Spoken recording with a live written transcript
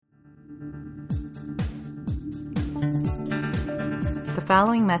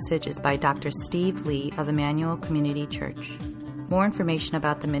following message is by Dr. Steve Lee of Emmanuel Community Church. More information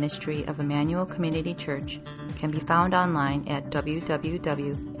about the ministry of Emmanuel Community Church can be found online at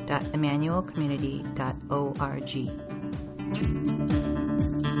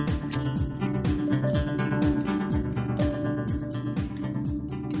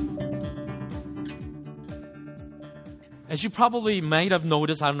As you probably might have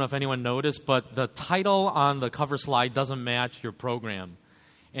noticed, I don't know if anyone noticed, but the title on the cover slide doesn't match your program.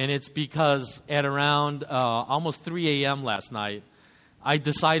 And it's because at around almost 3 a.m. last night, I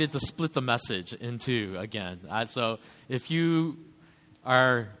decided to split the message in two again. So if you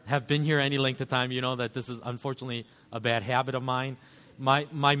have been here any length of time, you know that this is unfortunately a bad habit of mine. My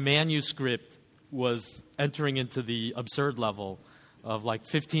manuscript was entering into the absurd level of like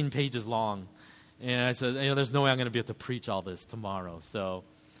 15 pages long. And I said, there's no way I'm going to be able to preach all this tomorrow. So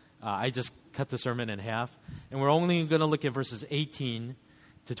I just cut the sermon in half. And we're only going to look at verses 18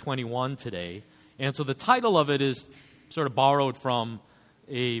 to 21 today. And so the title of it is sort of borrowed from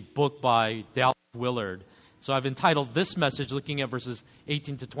a book by Dallas Willard. So I've entitled this message, looking at verses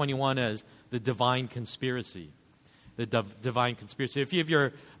 18 to 21, as The Divine Conspiracy. The Divine Conspiracy. If you have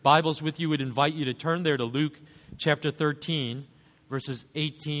your Bibles with you, I would invite you to turn there to Luke chapter 13, verses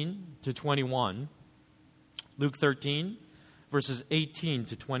 18 to 21. Luke 13, verses 18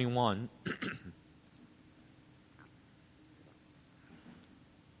 to 21.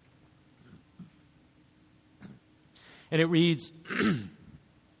 And it reads,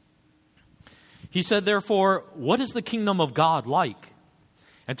 He said, therefore, what is the kingdom of God like?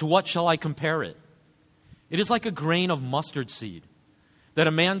 And to what shall I compare it? It is like a grain of mustard seed that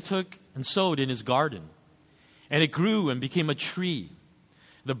a man took and sowed in his garden. And it grew and became a tree.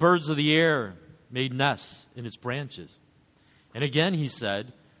 The birds of the air made nests in its branches. And again he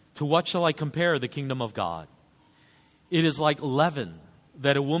said, to what shall I compare the kingdom of God? It is like leaven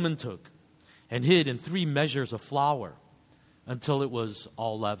that a woman took and hid in 3 measures of flour until it was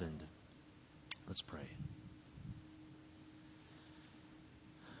all leavened. Let's pray.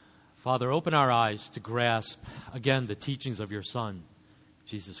 Father, open our eyes to grasp, again, the teachings of your Son,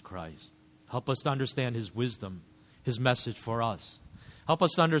 Jesus Christ. Help us to understand his wisdom, his message for us. Help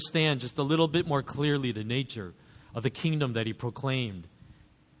us to understand just a little bit more clearly the nature of the kingdom that he proclaimed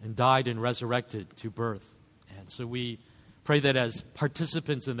and died and resurrected to birth. And so we pray that as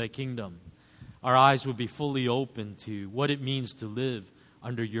participants in that kingdom, our eyes would be fully open to what it means to live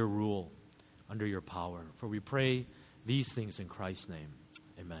under your rule, under your power. For we pray these things in Christ's name.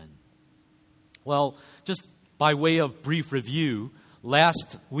 Amen. Well, just by way of brief review,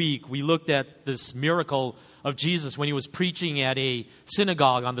 last week we looked at this miracle of Jesus when he was preaching at a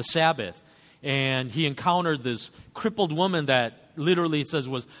synagogue on the Sabbath. And he encountered this crippled woman that literally, it says,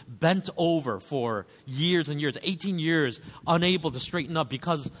 was bent over for years and years, 18 years, unable to straighten up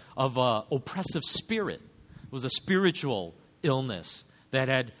because of an oppressive spirit. It was a spiritual illness that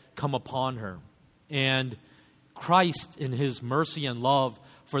had come upon her. And Christ, in his mercy and love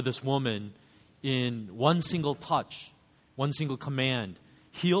for this woman, in one single touch, one single command,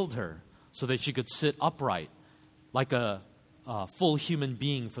 healed her so that she could sit upright like a full human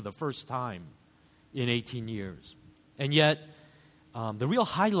being for the first time in 18 years. And yet, the real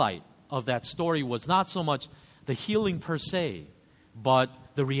highlight of that story was not so much the healing per se, but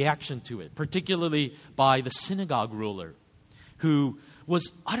the reaction to it, particularly by the synagogue ruler, who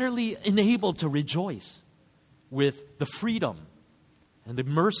was utterly enabled to rejoice with the freedom and the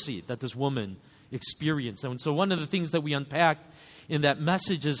mercy that this woman experienced. And so one of the things that we unpacked in that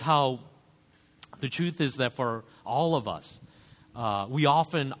message is how the truth is that for all of us, we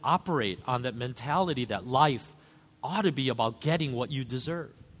often operate on that mentality that life ought to be about getting what you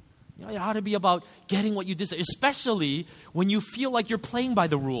deserve. You know, it ought to be about getting what you deserve, especially when you feel like you're playing by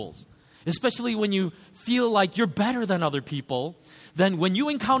the rules, especially when you feel like you're better than other people. Then when you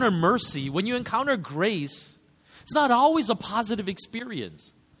encounter mercy, when you encounter grace, it's not always a positive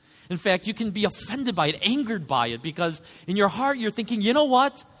experience. In fact, you can be offended by it, angered by it, because in your heart you're thinking, you know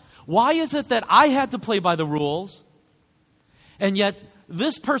what? Why is it that I had to play by the rules? And yet,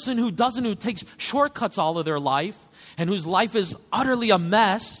 this person who takes shortcuts all of their life, and whose life is utterly a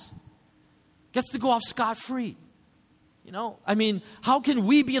mess, gets to go off scot-free. You know, I mean, how can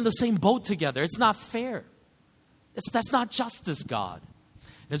we be in the same boat together? It's not fair. That's not justice, God.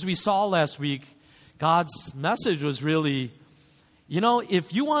 As we saw last week, God's message was really,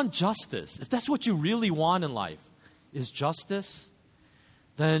 if you want justice, if that's what you really want in life, is justice,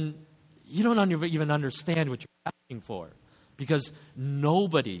 then you don't even understand what you're asking for. Because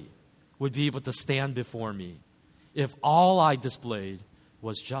nobody would be able to stand before me if all I displayed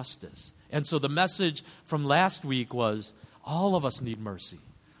was justice. And so the message from last week was All of us need mercy.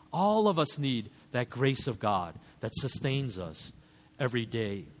 All of us need that grace of God that sustains us every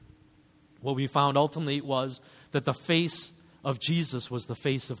day. What we found ultimately was that the face of Jesus was the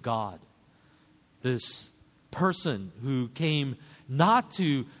face of God. This person who came not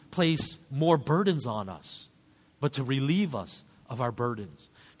to place more burdens on us, but to relieve us of our burdens,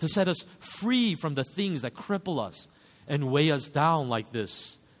 to set us free from the things that cripple us and weigh us down like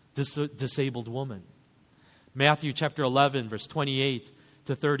this disabled woman. Matthew chapter 11, verse 28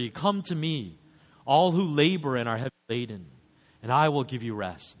 to 30, "Come to me, all who labor and are heavy laden, and I will give you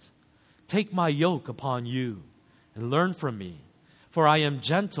rest. Take my yoke upon you and learn from me, for I am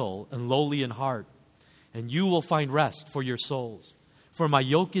gentle and lowly in heart, and you will find rest for your souls. For my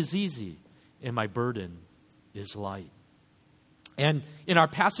yoke is easy and my burden is light." And in our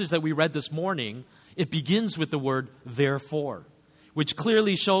passage that we read this morning, it begins with the word therefore, which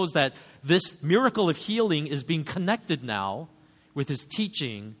clearly shows that this miracle of healing is being connected now with his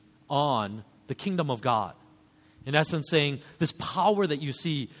teaching on the kingdom of God. In essence, saying this power that you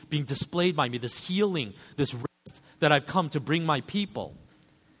see being displayed by me, this healing, this rest that I've come to bring my people,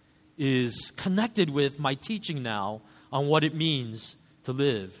 is connected with my teaching now on what it means to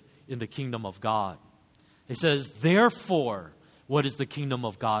live in the kingdom of God. It says, therefore, what is the kingdom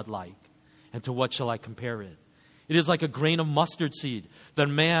of God like? And to what shall I compare it? It is like a grain of mustard seed that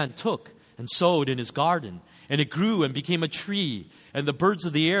a man took and sowed in his garden, and it grew and became a tree, and the birds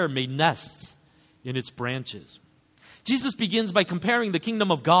of the air made nests in its branches. Jesus begins by comparing the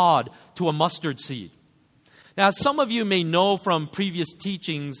kingdom of God to a mustard seed. Now, as some of you may know from previous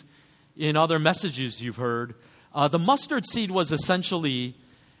teachings in other messages you've heard, the mustard seed was essentially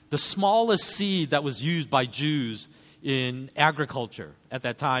the smallest seed that was used by Jews in agriculture at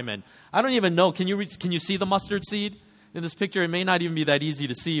that time. And I don't even know, can you see the mustard seed in this picture? It may not even be that easy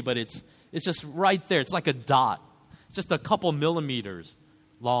to see, but it's just right there. It's like a dot. It's just a couple millimeters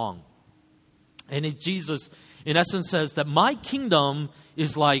long. And Jesus, in essence, says that my kingdom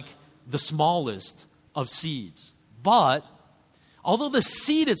is like the smallest of seeds. But although the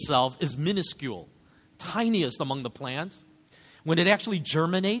seed itself is minuscule, tiniest among the plants, when it actually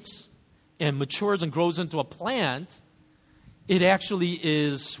germinates and matures and grows into a plant, it actually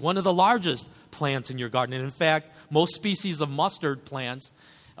is one of the largest plants in your garden. And in fact, most species of mustard plants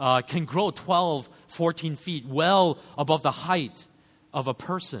can grow 12, 14 feet, well above the height of a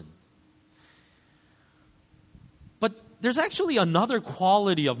person. But there's actually another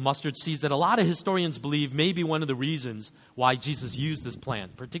quality of mustard seeds that a lot of historians believe may be one of the reasons why Jesus used this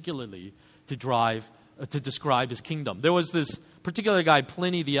plant, particularly to describe his kingdom. There was this particular guy,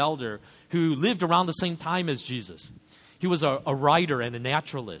 Pliny the Elder, who lived around the same time as Jesus. He was a writer and a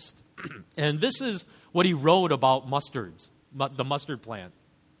naturalist. And this is what he wrote about mustards, the mustard plant.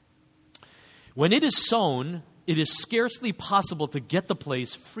 When it is sown, it is scarcely possible to get the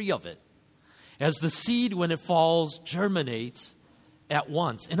place free of it, as the seed, when it falls, germinates at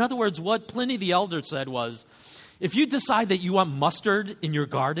once. In other words, what Pliny the Elder said was, if you decide that you want mustard in your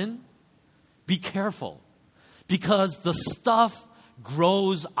garden, be careful, because the stuff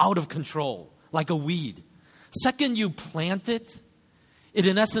grows out of control, like a weed. Second you plant it, it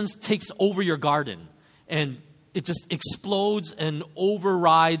in essence takes over your garden, and it just explodes and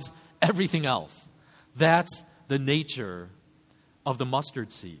overrides everything else. That's the nature of the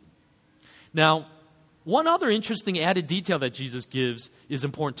mustard seed. Now, one other interesting added detail that Jesus gives is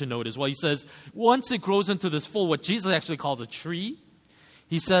important to note as well. He says, once it grows into this full, what Jesus actually calls a tree,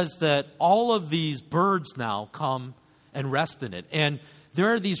 he says that all of these birds now come and rest in it. And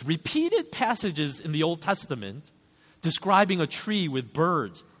there are these repeated passages in the Old Testament describing a tree with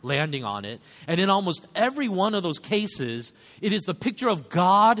birds landing on it. And in almost every one of those cases, it is the picture of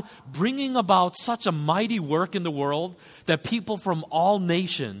God bringing about such a mighty work in the world that people from all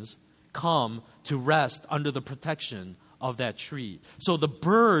nations come to rest under the protection of that tree. So the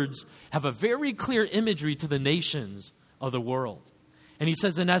birds have a very clear imagery to the nations of the world. And he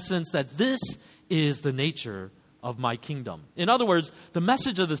says, in essence, that this is the nature of my kingdom. In other words, the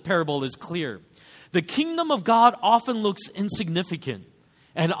message of this parable is clear. The kingdom of God often looks insignificant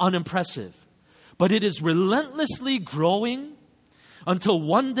and unimpressive, but it is relentlessly growing until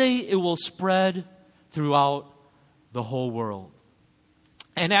one day it will spread throughout the whole world.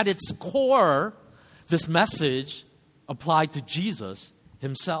 And at its core, this message applied to Jesus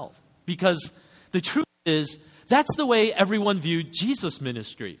himself. Because the truth is, that's the way everyone viewed Jesus'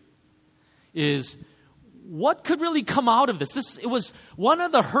 ministry. Is what could really come out of this? It was one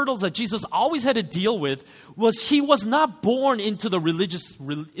of the hurdles that Jesus always had to deal with, was he was not born into the religious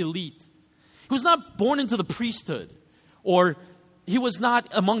elite. He was not born into the priesthood. Or he was not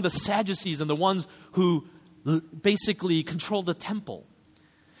among the Sadducees and the ones who basically controlled the temple.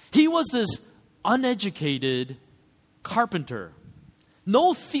 He was this uneducated carpenter.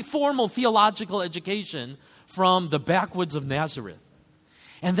 No formal theological education from the backwoods of Nazareth.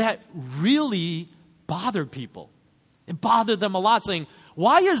 And that really bothered people. It bothered them a lot, saying,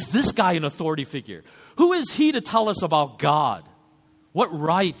 why is this guy an authority figure? Who is he to tell us about God? What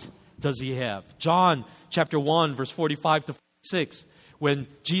right does he have? John chapter 1, verse 45 to 46, when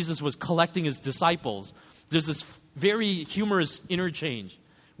Jesus was collecting his disciples, there's this very humorous interchange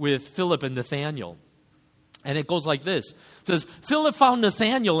with Philip and Nathanael. And it goes like this. It says, Philip found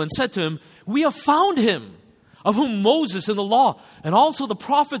Nathanael and said to him, we have found him, of whom Moses in the law and also the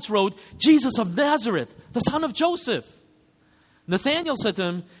prophets wrote, Jesus of Nazareth, the son of Joseph. Nathanael said to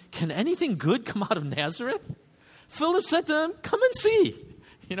him, can anything good come out of Nazareth? Philip said to him, come and see.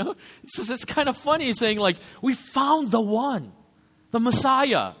 You know, it's kind of funny saying like, we found the one, the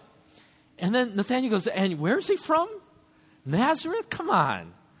Messiah. And then Nathanael goes, and where is he from? Nazareth? Come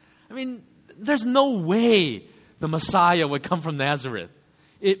on. I mean, there's no way the Messiah would come from Nazareth.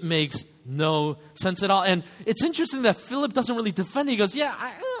 It makes no sense at all. And it's interesting that Philip doesn't really defend it. He goes, yeah,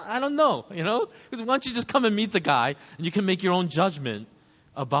 I don't know, you know? Because why don't you just come and meet the guy and you can make your own judgment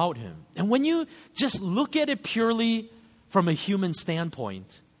about him. And when you just look at it purely from a human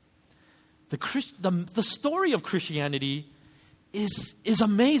standpoint, the story of Christianity is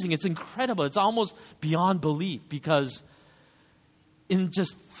amazing. It's incredible. It's almost beyond belief because in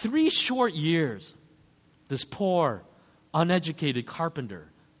just 3 short years, this poor, uneducated carpenter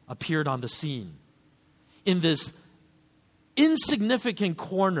appeared on the scene in this insignificant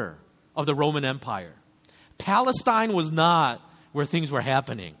corner of the Roman Empire. Palestine was not where things were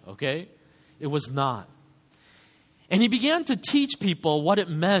happening, okay? It was not. And he began to teach people what it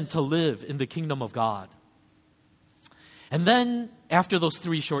meant to live in the kingdom of God. And then, after those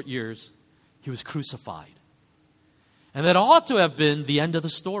 3 short years, he was crucified. And that ought to have been the end of the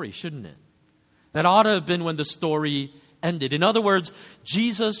story, shouldn't it? That ought to have been when the story ended. In other words,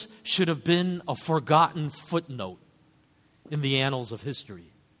 Jesus should have been a forgotten footnote in the annals of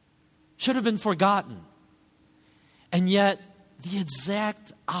history. Should have been forgotten. And yet, the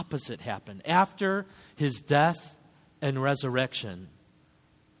exact opposite happened. After his death and resurrection,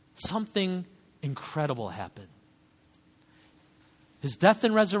 something incredible happened. His death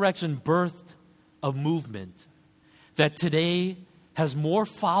and resurrection birthed a movement that today has more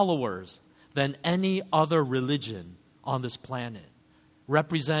followers than any other religion on this planet,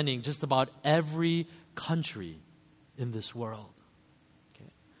 representing just about every country in this world.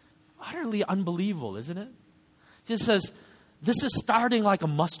 Okay. Utterly unbelievable, isn't it? It just says, this is starting like a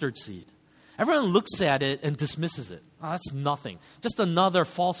mustard seed. Everyone looks at it and dismisses it. Oh, that's nothing. Just another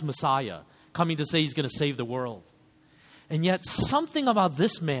false Messiah coming to say he's going to save the world. And yet something about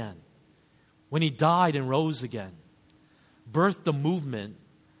this man, when he died and rose again, birthed a movement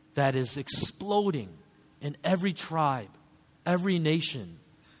that is exploding in every tribe, every nation,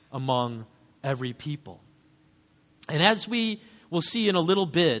 among every people. And as we will see in a little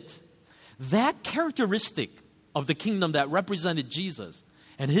bit, that characteristic of the kingdom that represented Jesus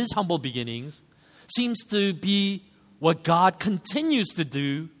and his humble beginnings seems to be what God continues to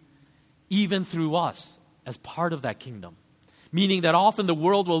do even through us as part of that kingdom. Meaning that often the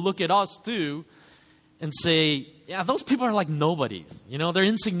world will look at us too and say, yeah, those people are like nobodies. You know, they're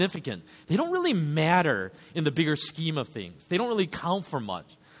insignificant. They don't really matter in the bigger scheme of things. They don't really count for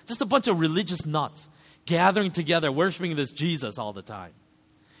much. Just a bunch of religious nuts gathering together, worshiping this Jesus all the time.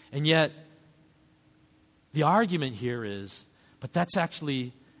 And yet, the argument here is, but that's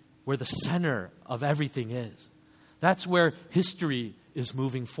actually where the center of everything is. That's where history is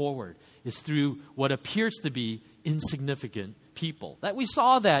moving forward, is through what appears to be insignificant people. That we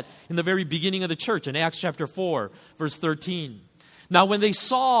saw that in the very beginning of the church in Acts chapter 4, verse 13. Now, when they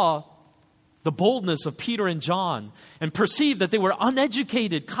saw the boldness of Peter and John and perceived that they were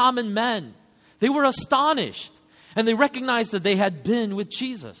uneducated, common men, they were astonished. And they recognized that they had been with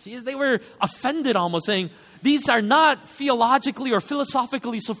Jesus. They were offended almost, saying, these are not theologically or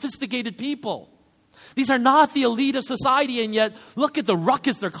philosophically sophisticated people. These are not the elite of society, and yet look at the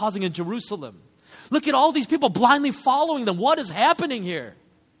ruckus they're causing in Jerusalem. Look at all these people blindly following them. What is happening here?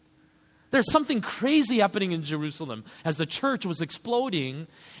 There's something crazy happening in Jerusalem as the church was exploding,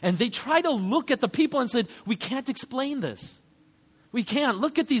 and they tried to look at the people and said, we can't explain this. We can't.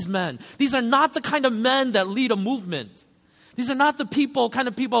 Look at these men. These are not the kind of men that lead a movement. These are not the kind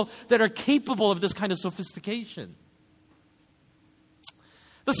of people that are capable of this kind of sophistication.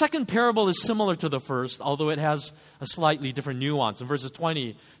 The second parable is similar to the first, although it has a slightly different nuance in verses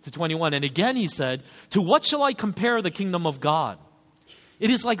 20 to 21. And again he said, to what shall I compare the kingdom of God? It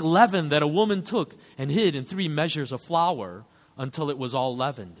is like leaven that a woman took and hid in 3 measures of flour until it was all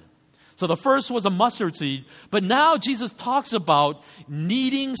leavened. So the first was a mustard seed, but now Jesus talks about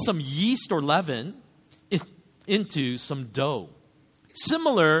kneading some yeast or leaven into some dough.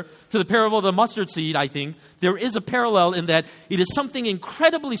 Similar to the parable of the mustard seed, I think, there is a parallel in that it is something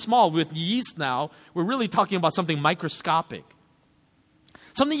incredibly small. With yeast now, we're really talking about something microscopic.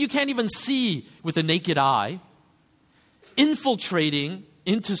 Something you can't even see with the naked eye, infiltrating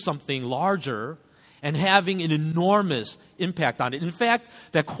into something larger and having an enormous impact on it. In fact,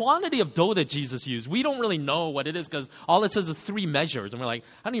 that quantity of dough that Jesus used, we don't really know what it is because all it says is 3 measures. And we're like,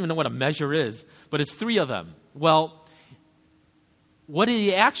 I don't even know what a measure is, but it's 3 of them. Well, what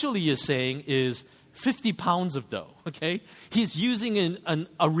he actually is saying is 50 pounds of dough, okay? He's using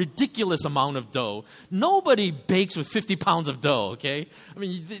a ridiculous amount of dough. Nobody bakes with 50 pounds of dough, okay? I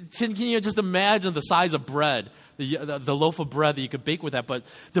mean, can you just imagine the size of bread, the loaf of bread that you could bake with that? But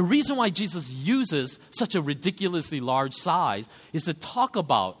the reason why Jesus uses such a ridiculously large size is to talk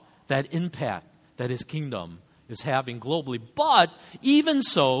about that impact that his kingdom is having globally. But even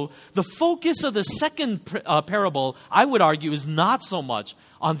so, the focus of the second parable, I would argue, is not so much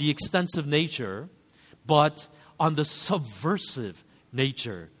on the extensive nature, but on the subversive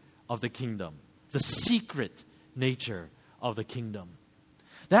nature of the kingdom, the secret nature of the kingdom.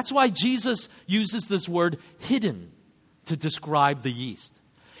 That's why Jesus uses this word hidden to describe the yeast.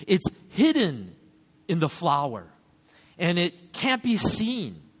 It's hidden in the flour, and it can't be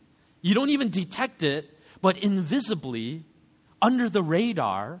seen. You don't even detect it, but invisibly, under the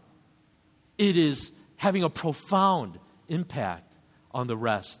radar, it is having a profound impact on the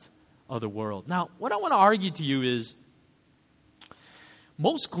rest of the world. Now, what I want to argue to you is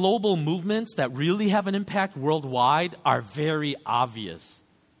most global movements that really have an impact worldwide are very obvious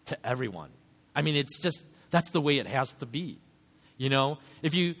to everyone. I mean, it's just, that's the way it has to be. You know,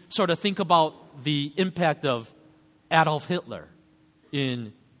 if you sort of think about the impact of Adolf Hitler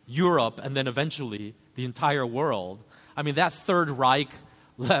in Europe and then eventually the entire world, I mean, that Third Reich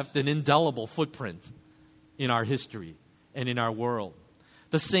left an indelible footprint in our history and in our world.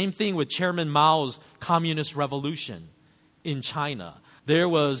 The same thing with Chairman Mao's communist revolution in China. There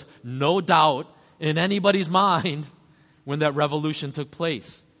was no doubt in anybody's mind when that revolution took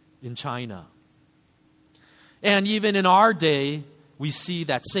place in China. And even in our day, we see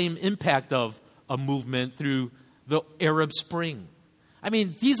that same impact of a movement through the Arab Spring. I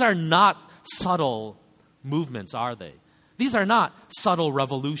mean, these are not subtle movements, are they? These are not subtle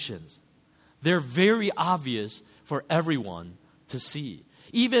revolutions. They're very obvious for everyone to see.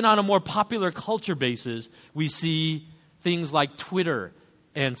 Even on a more popular culture basis, we see things like Twitter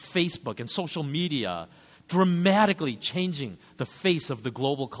and Facebook and social media dramatically changing the face of the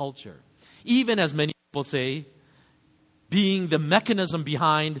global culture. Even, as many people say, being the mechanism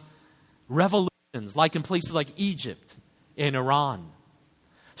behind revolutions, like in places like Egypt and Iran.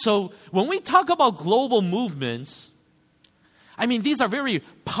 So when we talk about global movements, I mean, these are very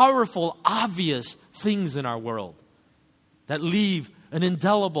powerful, obvious things in our world that leave an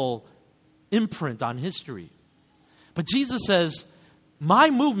indelible imprint on history. But Jesus says, my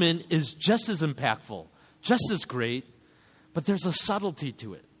movement is just as impactful, just as great, but there's a subtlety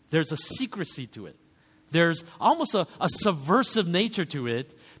to it. There's a secrecy to it. There's almost a subversive nature to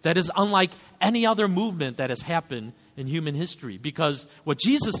it that is unlike any other movement that has happened in human history. Because what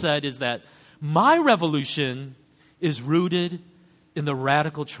Jesus said is that my revolution is rooted in the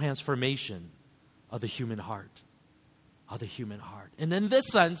radical transformation of the human heart. Of the human heart. And in this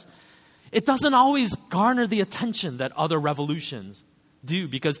sense, it doesn't always garner the attention that other revolutions do,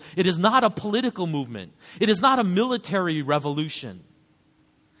 because it is not a political movement. It is not a military revolution.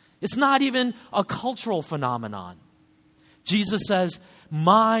 It's not even a cultural phenomenon. Jesus says,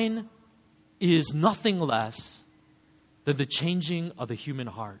 mine is nothing less than the changing of the human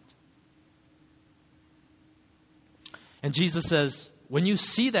heart. And Jesus says, when you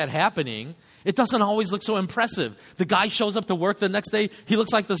see that happening, it doesn't always look so impressive. The guy shows up to work the next day, he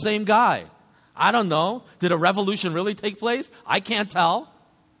looks like the same guy. I don't know. Did a revolution really take place? I can't tell.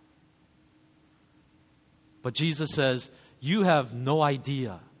 But Jesus says, you have no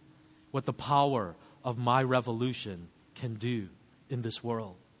idea what the power of my revolution can do in this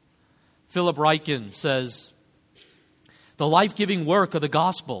world. Philip Ryken says, the life-giving work of the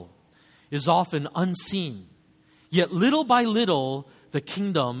gospel is often unseen, yet little by little, the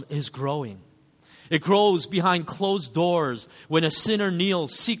kingdom is growing. It grows behind closed doors when a sinner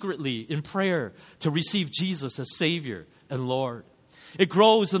kneels secretly in prayer to receive Jesus as Savior and Lord. It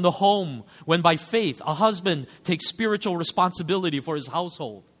grows in the home when by faith a husband takes spiritual responsibility for his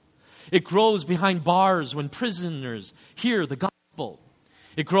household. It grows behind bars when prisoners hear the gospel.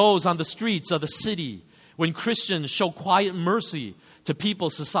 It grows on the streets of the city when Christians show quiet mercy to people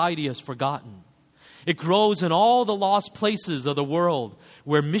society has forgotten. It grows in all the lost places of the world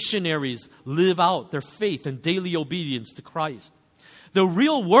where missionaries live out their faith and daily obedience to Christ. The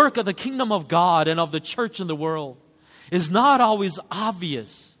real work of the kingdom of God and of the church in the world is not always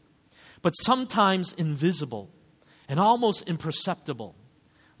obvious, but sometimes invisible and almost imperceptible,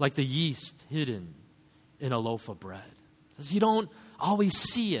 like the yeast hidden in a loaf of bread. Because you don't always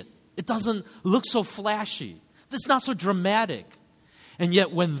see it. It doesn't look so flashy. It's not so dramatic. And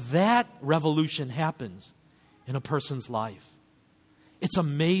yet when that revolution happens in a person's life, it's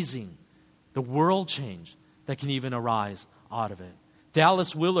amazing the world change that can even arise out of it.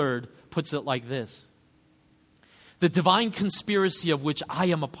 Dallas Willard puts it like this: the divine conspiracy of which I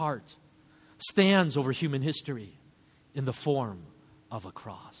am a part stands over human history in the form of a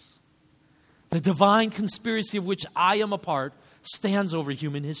cross. The divine conspiracy of which I am a part stands over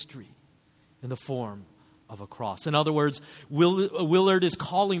human history in the form of a cross. In other words, Willard is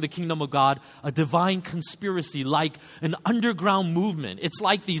calling the kingdom of God a divine conspiracy, like an underground movement. It's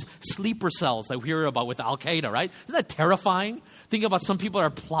like these sleeper cells that we hear about with Al-Qaeda, right? Isn't that terrifying? Think about some people are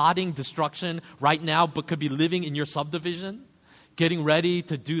plotting destruction right now, but could be living in your subdivision, getting ready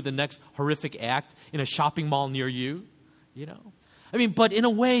to do the next horrific act in a shopping mall near you, you know? I mean, but in a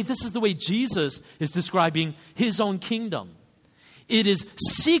way, this is the way Jesus is describing his own kingdom. It is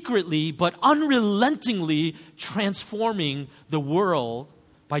secretly but unrelentingly transforming the world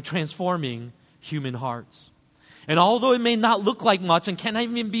by transforming human hearts. And although it may not look like much and cannot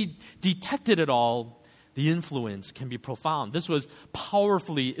even be detected at all, the influence can be profound. This was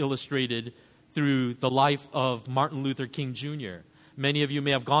powerfully illustrated through the life of Martin Luther King Jr. Many of you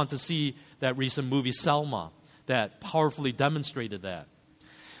may have gone to see that recent movie, Selma, that powerfully demonstrated that.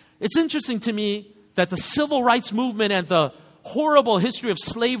 It's interesting to me that the civil rights movement and the horrible history of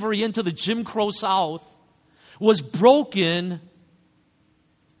slavery into the Jim Crow South was broken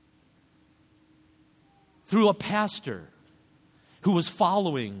through a pastor who was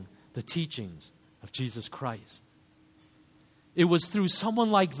following the teachings of Jesus Christ. It was through someone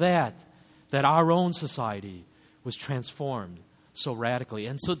like that that our own society was transformed so radically.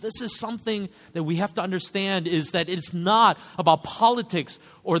 And so this is something that we have to understand, is that it's not about politics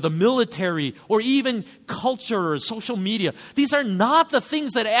or the military or even culture or social media. These are not the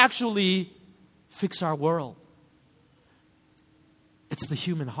things that actually fix our world. It's the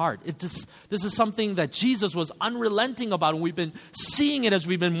human heart. This is something that Jesus was unrelenting about, and we've been seeing it as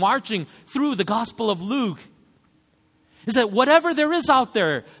we've been marching through the Gospel of Luke. Is that whatever there is out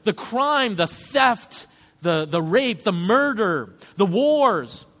there, the crime, the theft, the rape, the murder, the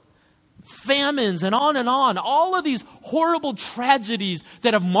wars, famines, and on, all of these horrible tragedies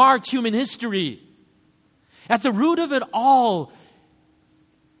that have marked human history, at the root of it all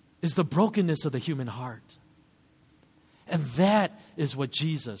is the brokenness of the human heart. And that is what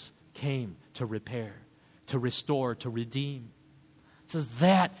Jesus came to repair, to restore, to redeem. It says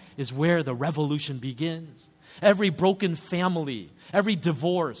that is where the revolution begins. Every broken family, every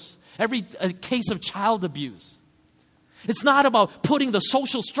divorce, every case of child abuse. It's not about putting the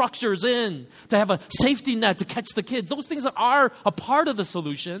social structures in to have a safety net to catch the kids. Those things are a part of the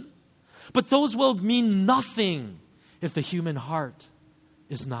solution, but those will mean nothing if the human heart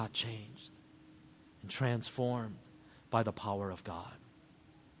is not changed and transformed by the power of God.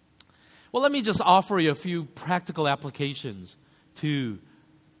 Well, let me just offer you a few practical applications to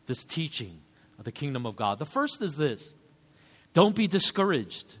this teaching of the kingdom of God. The first is this: don't be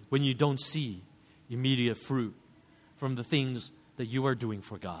discouraged when you don't see immediate fruit from the things that you are doing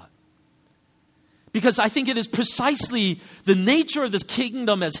for God. Because I think it is precisely the nature of this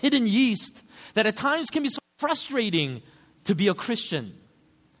kingdom as hidden yeast that at times can be so frustrating to be a Christian.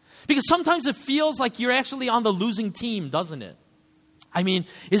 Because sometimes it feels like you're actually on the losing team, doesn't it? I mean,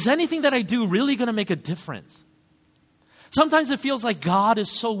 is anything that I do really going to make a difference? Sometimes it feels like God is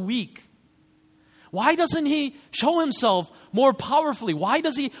so weak. Why doesn't he show himself more powerfully? Why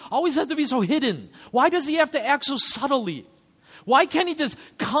does he always have to be so hidden? Why does he have to act so subtly? Why can't he just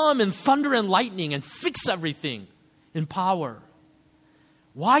come in thunder and lightning and fix everything in power?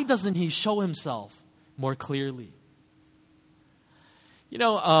 Why doesn't he show himself more clearly? You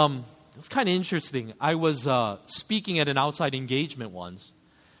know, it was kind of interesting. I was speaking at an outside engagement once,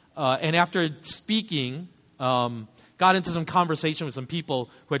 and after speaking, got into some conversation with some people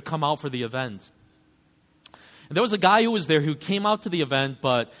who had come out for the event. And there was a guy who was there who came out to the event,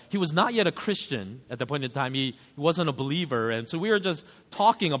 but he was not yet a Christian at that point in time. He wasn't a believer. And so we were just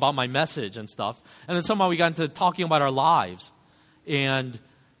talking about my message and stuff. And then somehow we got into talking about our lives. And,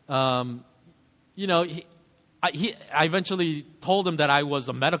 you know, I eventually told him that I was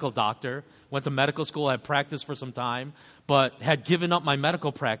a medical doctor, went to medical school, had practiced for some time, but had given up my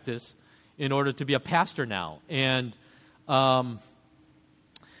medical practice in order to be a pastor now. And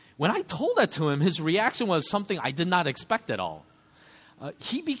when I told that to him, his reaction was something I did not expect at all.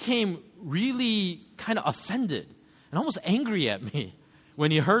 He became really kind of offended and almost angry at me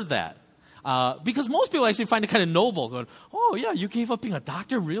when he heard that. Because most people actually find it kind of noble, going, oh, yeah, you gave up being a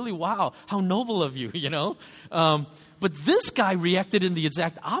doctor? Really? Wow, how noble of you, you know? But this guy reacted in the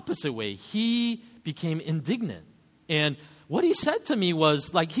exact opposite way. He became indignant. And what he said to me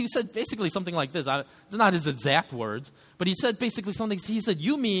was, like, he said basically something like this. It's not his exact words, but he said basically something. He said,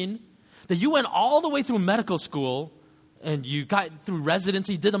 you mean that you went all the way through medical school and you got through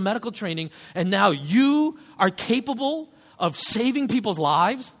residency, did a medical training, and now you are capable of saving people's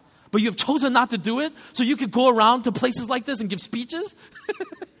lives, but you have chosen not to do it so you could go around to places like this and give speeches?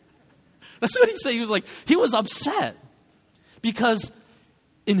 That's what he said. He was upset because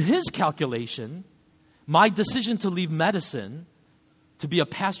in his calculation, my decision to leave medicine to be a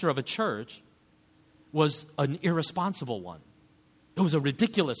pastor of a church was an irresponsible one. It was a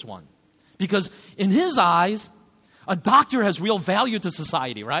ridiculous one. Because in his eyes, a doctor has real value to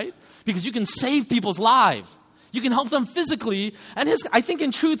society, right? Because you can save people's lives. You can help them physically. And I think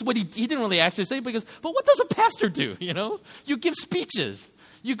in truth, what he didn't really actually say, but what does a pastor do, you know? You give speeches.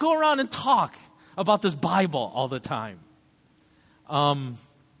 You go around and talk about this Bible all the time. And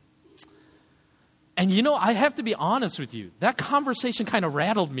you know, I have to be honest with you. That conversation kind of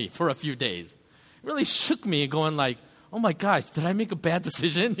rattled me for a few days. It really shook me, going like, oh my gosh, did I make a bad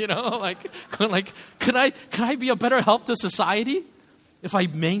decision? You know, could I be a better help to society if I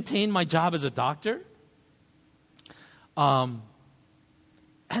maintain my job as a doctor? And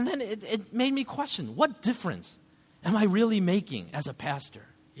then it made me question, what difference am I really making as a pastor?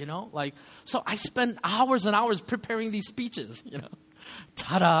 You know, so I spend hours and hours preparing these speeches, you know.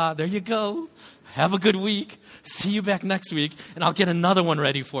 Ta-da, there you go. Have a good week. See you back next week, and I'll get another one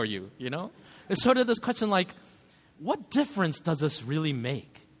ready for you, you know. It's sort of this question like, what difference does this really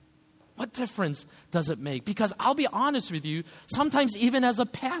make? What difference does it make? Because I'll be honest with you, sometimes even as a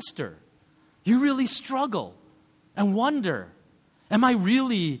pastor, you really struggle and wonder, am I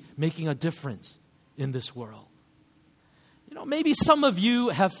really making a difference in this world? You know, maybe some of you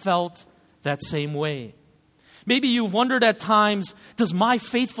have felt that same way. Maybe you've wondered at times, does my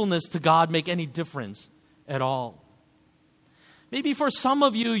faithfulness to God make any difference at all? Maybe for some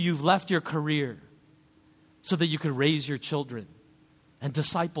of you, you've left your career so that you could raise your children and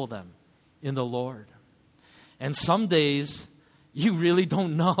disciple them in the Lord. And some days, you really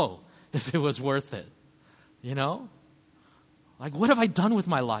don't know if it was worth it. You know? Like, what have I done with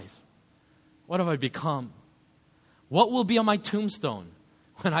my life? What have I become? What will be on my tombstone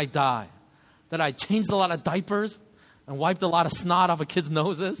when I die? That I changed a lot of diapers and wiped a lot of snot off of kids'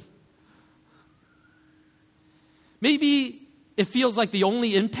 noses? Maybe it feels like the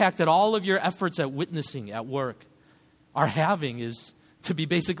only impact that all of your efforts at witnessing at work are having is to be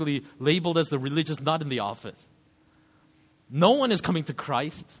basically labeled as the religious nut in the office. No one is coming to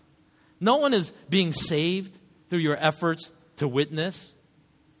Christ. No one is being saved through your efforts to witness.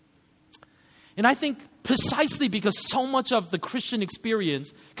 And I think precisely because so much of the Christian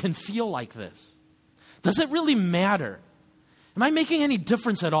experience can feel like this. Does it really matter? Am I making any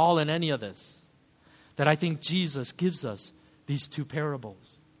difference at all in any of this? That I think Jesus gives us these two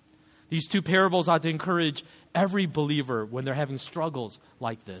parables. These two parables ought to encourage every believer when they're having struggles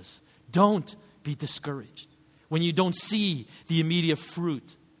like this. Don't be discouraged when you don't see the immediate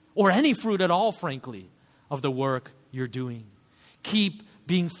fruit, or any fruit at all, frankly, of the work you're doing. Keep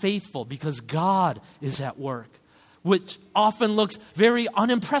being faithful because God is at work, which often looks very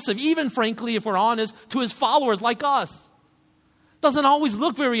unimpressive, even frankly, if we're honest, to his followers like us. Doesn't always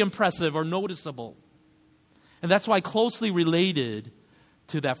look very impressive or noticeable. And that's why closely related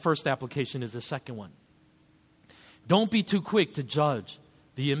to that first application is the second one. Don't be too quick to judge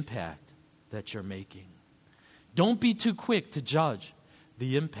the impact that you're making. Don't be too quick to judge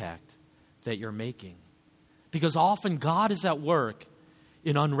the impact that you're making. Because often God is at work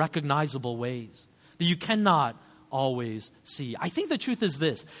in unrecognizable ways that you cannot always see. I think the truth is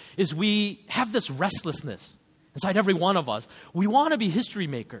this, is we have this restlessness inside every one of us. We want to be history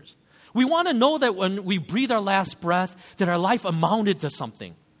makers. We want to know that when we breathe our last breath, that our life amounted to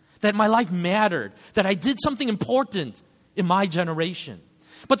something, that my life mattered, that I did something important in my generation.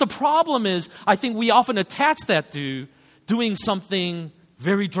 But the problem is, I think we often attach that to doing something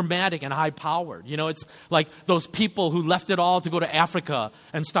very dramatic and high-powered. You know, it's like those people who left it all to go to Africa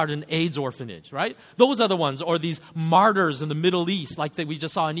and start an AIDS orphanage, right? Those are the ones, or these martyrs in the Middle East, like that we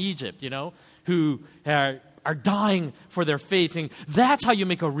just saw in Egypt, you know, who are are dying for their faith. And that's how you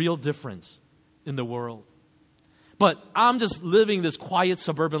make a real difference in the world. But I'm just living this quiet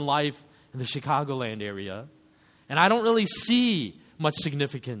suburban life in the Chicagoland area, and I don't really see much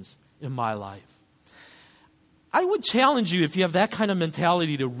significance in my life. I would challenge you, if you have that kind of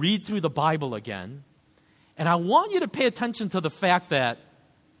mentality, to read through the Bible again. And I want you to pay attention to the fact that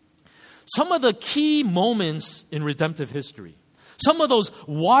some of the key moments in redemptive history, some of those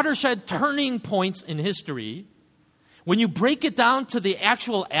watershed turning points in history, when you break it down to the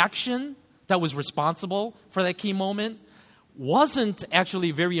actual action that was responsible for that key moment, wasn't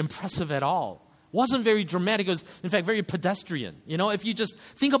actually very impressive at all. Wasn't very dramatic. It was, in fact, very pedestrian. You know, if you just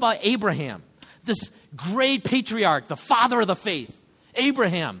think about Abraham, this great patriarch, the father of the faith,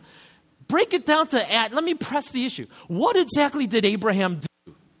 Abraham. Break it down to, let me press the issue. What exactly did Abraham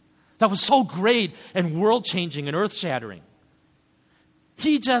do that was so great and world-changing and earth-shattering?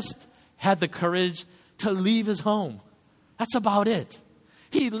 He just had the courage to leave his home. That's about it.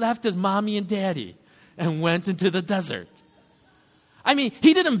 He left his mommy and daddy and went into the desert. I mean,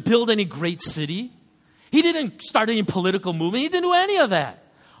 he didn't build any great city. He didn't start any political movement. He didn't do any of that.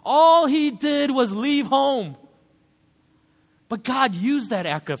 All he did was leave home. But God used that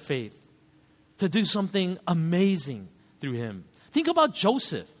act of faith to do something amazing through him. Think about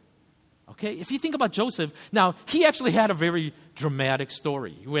Joseph. Okay, if you think about Joseph, now he actually had a very dramatic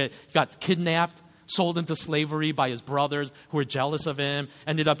story. He got kidnapped, sold into slavery by his brothers who were jealous of him,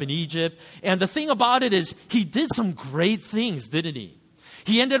 ended up in Egypt. And the thing about it is he did some great things, didn't he?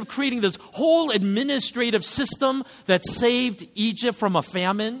 He ended up creating this whole administrative system that saved Egypt from a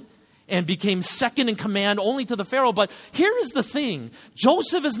famine and became second in command only to the Pharaoh. But here is the thing.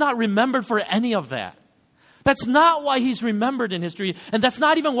 Joseph is not remembered for any of that. That's not why he's remembered in history, and that's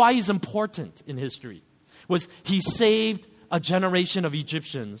not even why he's important in history. Was he saved a generation of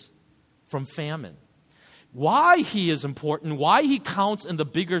Egyptians from famine. Why he is important, why he counts in the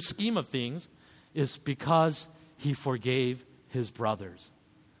bigger scheme of things, is because he forgave his brothers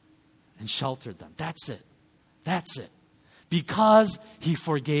and sheltered them. That's it. That's it. Because he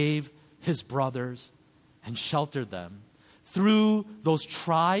forgave his brothers and sheltered them, through those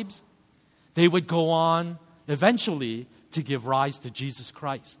tribes, they would go on eventually to give rise to Jesus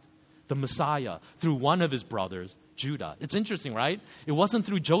Christ, the Messiah, through one of his brothers, Judah. It's interesting, right? It wasn't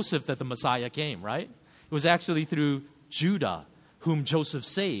through Joseph that the Messiah came, right? It was actually through Judah, whom Joseph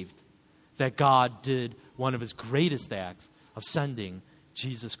saved, that God did one of his greatest acts of sending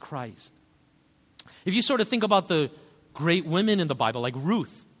Jesus Christ. If you sort of think about the great women in the Bible, like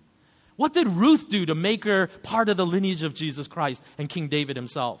Ruth, what did Ruth do to make her part of the lineage of Jesus Christ and King David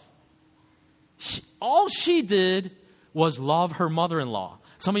himself? All she did was love her mother-in-law.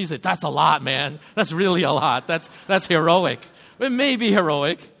 Some of you say, that's a lot, man. That's really a lot. That's heroic. It may be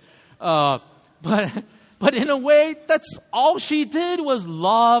heroic, but in a way, that's all she did was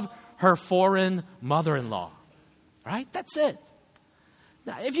love her foreign mother-in-law. Right? That's it.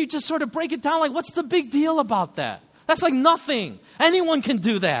 Now, if you just sort of break it down, like, what's the big deal about that? That's like nothing. Anyone can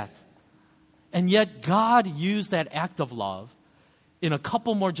do that. And yet, God used that act of love in a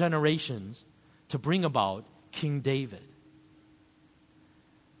couple more generations to bring about King David.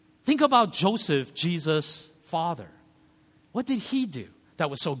 Think about Joseph, Jesus' father. What did he do that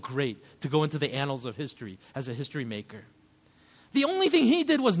was so great to go into the annals of history as a history maker? The only thing he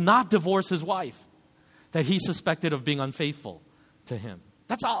did was not divorce his wife that he suspected of being unfaithful to him.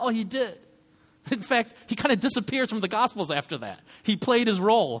 That's all he did. In fact, he kind of disappears from the Gospels after that. He played his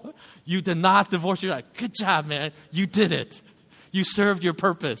role. You did not divorce your wife. Good job, man. You did it. You served your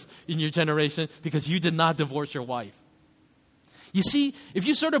purpose in your generation because you did not divorce your wife. You see, if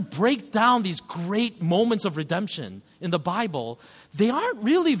you sort of break down these great moments of redemption in the Bible, they aren't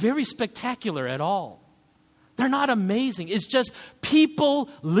really very spectacular at all. They're not amazing. It's just people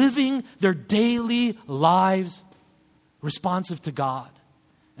living their daily lives responsive to God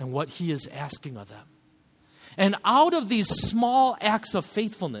and what he is asking of them. And out of these small acts of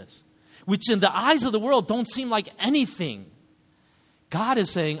faithfulness, which in the eyes of the world don't seem like anything, God is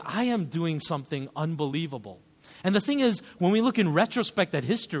saying, I am doing something unbelievable. And the thing is, when we look in retrospect at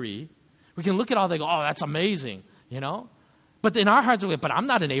history, we can look at all that and go, oh, that's amazing, you know? But in our hearts, we're like, but I'm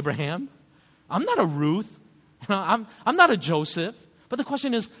not an Abraham. I'm not a Ruth. You know, I'm not a Joseph. But the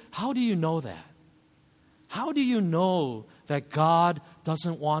question is, how do you know that? How do you know that God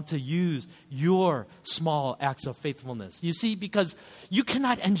doesn't want to use your small acts of faithfulness? You see, because you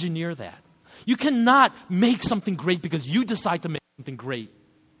cannot engineer that. You cannot make something great because you decide to make something great.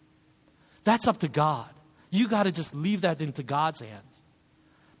 That's up to God. You got to just leave that into God's hands.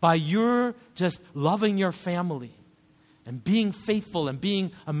 By your just loving your family and being faithful and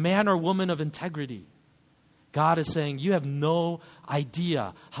being a man or woman of integrity, God is saying, you have no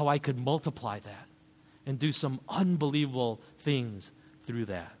idea how I could multiply that and do some unbelievable things through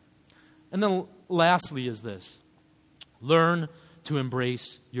that. And then lastly is this: learn to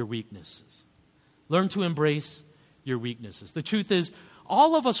embrace your weaknesses. Learn to embrace your weaknesses. The truth is,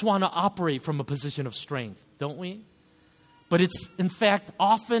 all of us want to operate from a position of strength, don't we? But it's, in fact,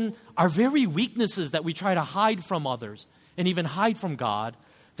 often our very weaknesses that we try to hide from others and even hide from God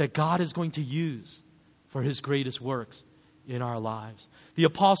that God is going to use for his greatest works in our lives. The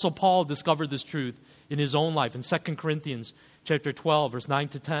Apostle Paul discovered this truth in his own life in 2 Corinthians chapter 12, verse 9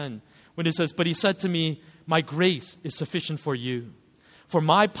 to 10, when it says, "But he said to me, my grace is sufficient for you, for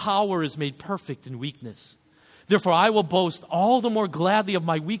my power is made perfect in weakness. Therefore I will boast all the more gladly of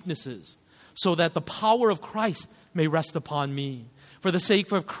my weaknesses, so that the power of Christ may rest upon me. For the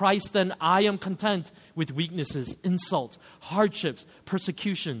sake of Christ, then, I am content with weaknesses, insults, hardships,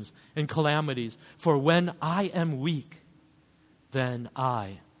 persecutions, and calamities. For when I am weak, then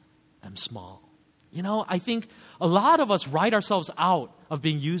I am small." You know, I think a lot of us write ourselves out of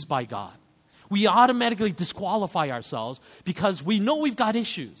being used by God. We automatically disqualify ourselves because we know we've got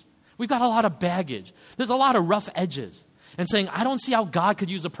issues. We've got a lot of baggage. There's a lot of rough edges. And saying, I don't see how God could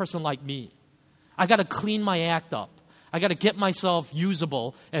use a person like me. I got to clean my act up. I got to get myself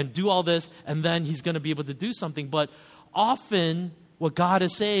usable and do all this, and then he's going to be able to do something. But often what God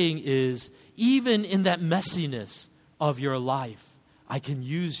is saying is, even in that messiness of your life, I can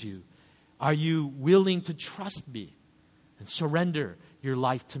use you. Are you willing to trust me and surrender your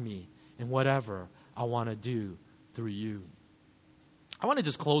life to me in whatever I want to do through you? I want to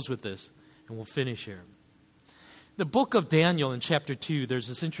just close with this, and we'll finish here. The book of Daniel in chapter 2, there's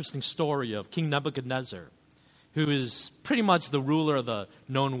this interesting story of King Nebuchadnezzar, who is pretty much the ruler of the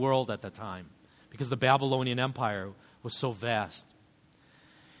known world at the time, because the Babylonian Empire was so vast.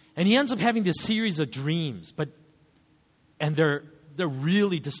 And he ends up having this series of dreams, and they're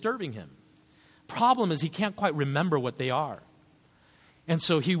really disturbing him. Problem is, he can't quite remember what they are. And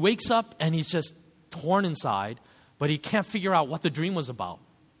so he wakes up and he's just torn inside, but he can't figure out what the dream was about.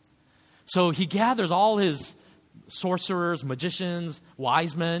 So he gathers all his sorcerers, magicians,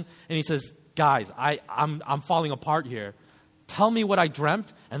 wise men, and he says, guys, I'm falling apart here. Tell me what I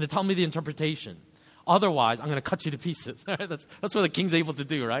dreamt, and then tell me the interpretation. Otherwise, I'm going to cut you to pieces. That's what the king's able to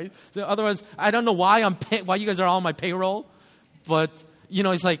do, right? So otherwise, I don't know why you guys are all on my payroll, but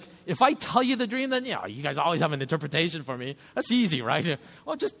he's like, if I tell you the dream, then you guys always have an interpretation for me. That's easy, right?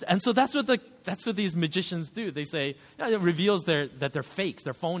 Well, and so that's what these magicians do. They say it reveals that they're fakes,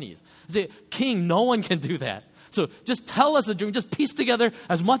 they're phonies. They say, King, no one can do that. So just tell us the dream. Just piece together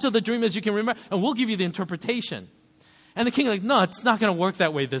as much of the dream as you can remember, and we'll give you the interpretation. And the king is like, no, it's not going to work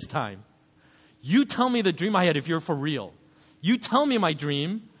that way this time. You tell me the dream I had if you're for real. You tell me my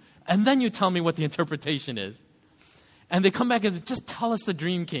dream, and then you tell me what the interpretation is. And they come back and say, just tell us the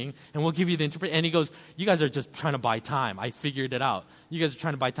dream, king, and we'll give you the interpretation. And he goes, you guys are just trying to buy time. I figured it out. You guys are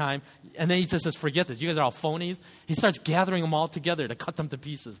trying to buy time. And then he just says, forget this. You guys are all phonies. He starts gathering them all together to cut them to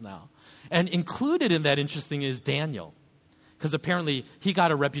pieces now. And included in that, interesting, is Daniel. Because apparently he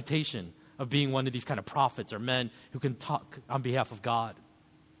got a reputation of being one of these kind of prophets or men who can talk on behalf of God.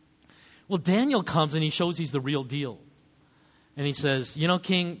 Well, Daniel comes and he shows he's the real deal. And he says,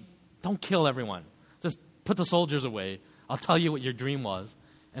 king, don't kill everyone. Just put the soldiers away. I'll tell you what your dream was,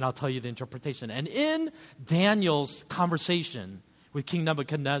 and I'll tell you the interpretation. And in Daniel's conversation with King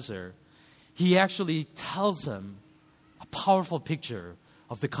Nebuchadnezzar, he actually tells him a powerful picture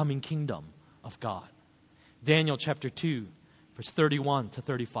of the coming kingdom of God. Daniel chapter 2, verse 31 to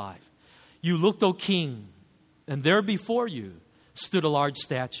 35. You looked, O king, and there before you stood a large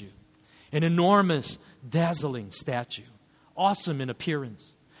statue, an enormous, dazzling statue, awesome in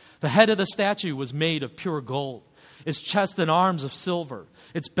appearance. The head of the statue was made of pure gold, its chest and arms of silver,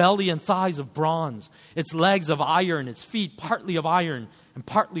 its belly and thighs of bronze, its legs of iron, its feet partly of iron and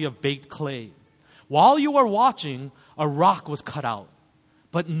partly of baked clay. While you were watching, a rock was cut out,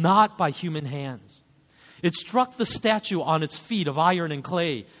 but not by human hands. It struck the statue on its feet of iron and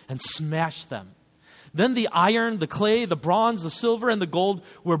clay and smashed them. Then the iron, the clay, the bronze, the silver, and the gold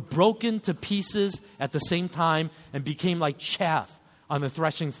were broken to pieces at the same time and became like chaff on the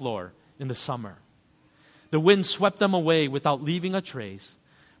threshing floor in the summer. The wind swept them away without leaving a trace,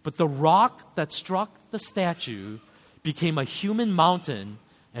 but the rock that struck the statue became a human mountain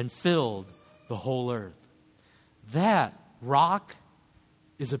and filled the whole earth. That rock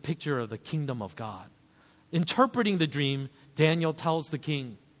is a picture of the kingdom of God. Interpreting the dream, Daniel tells the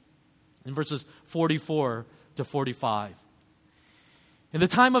king in verses 44 to 45. In the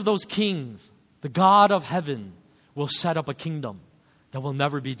time of those kings, the God of heaven will set up a kingdom that will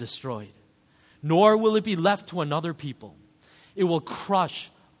never be destroyed. nor will it be left to another people. It will crush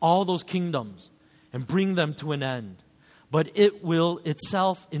all those kingdoms and bring them to an end, but it will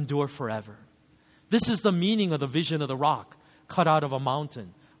itself endure forever. This is the meaning of the vision of the rock cut out of a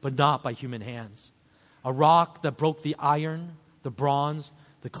mountain, but not by human hands. A rock that broke the iron, the bronze,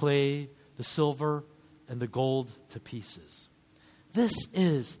 the clay, the silver, and the gold to pieces. This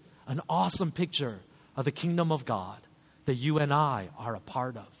is an awesome picture of the kingdom of God that you and I are a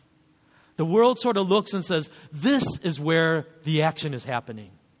part of. The world sort of looks and says, this is where the action is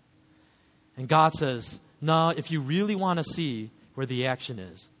happening. And God says, no, if you really want to see where the action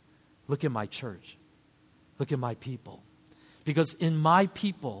is, look at my church. Look at my people. Because in my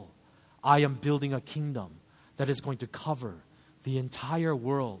people, I am building a kingdom that is going to cover the entire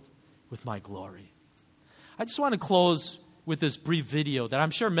world with my glory. I just want to close with this brief video that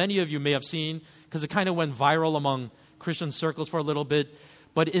I'm sure many of you may have seen because it kind of went viral among Christian circles for a little bit.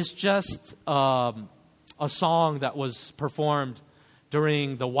 But it's just a song that was performed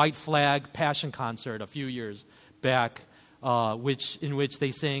during the White Flag Passion Concert a few years back, in which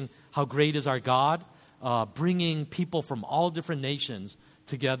they sang, "How Great Is Our God," bringing people from all different nations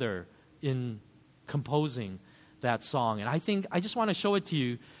together in composing that song. And I just want to show it to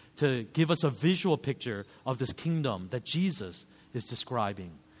you to give us a visual picture of this kingdom that Jesus is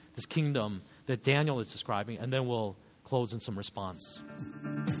describing, this kingdom that Daniel is describing, and then we'll close in some response.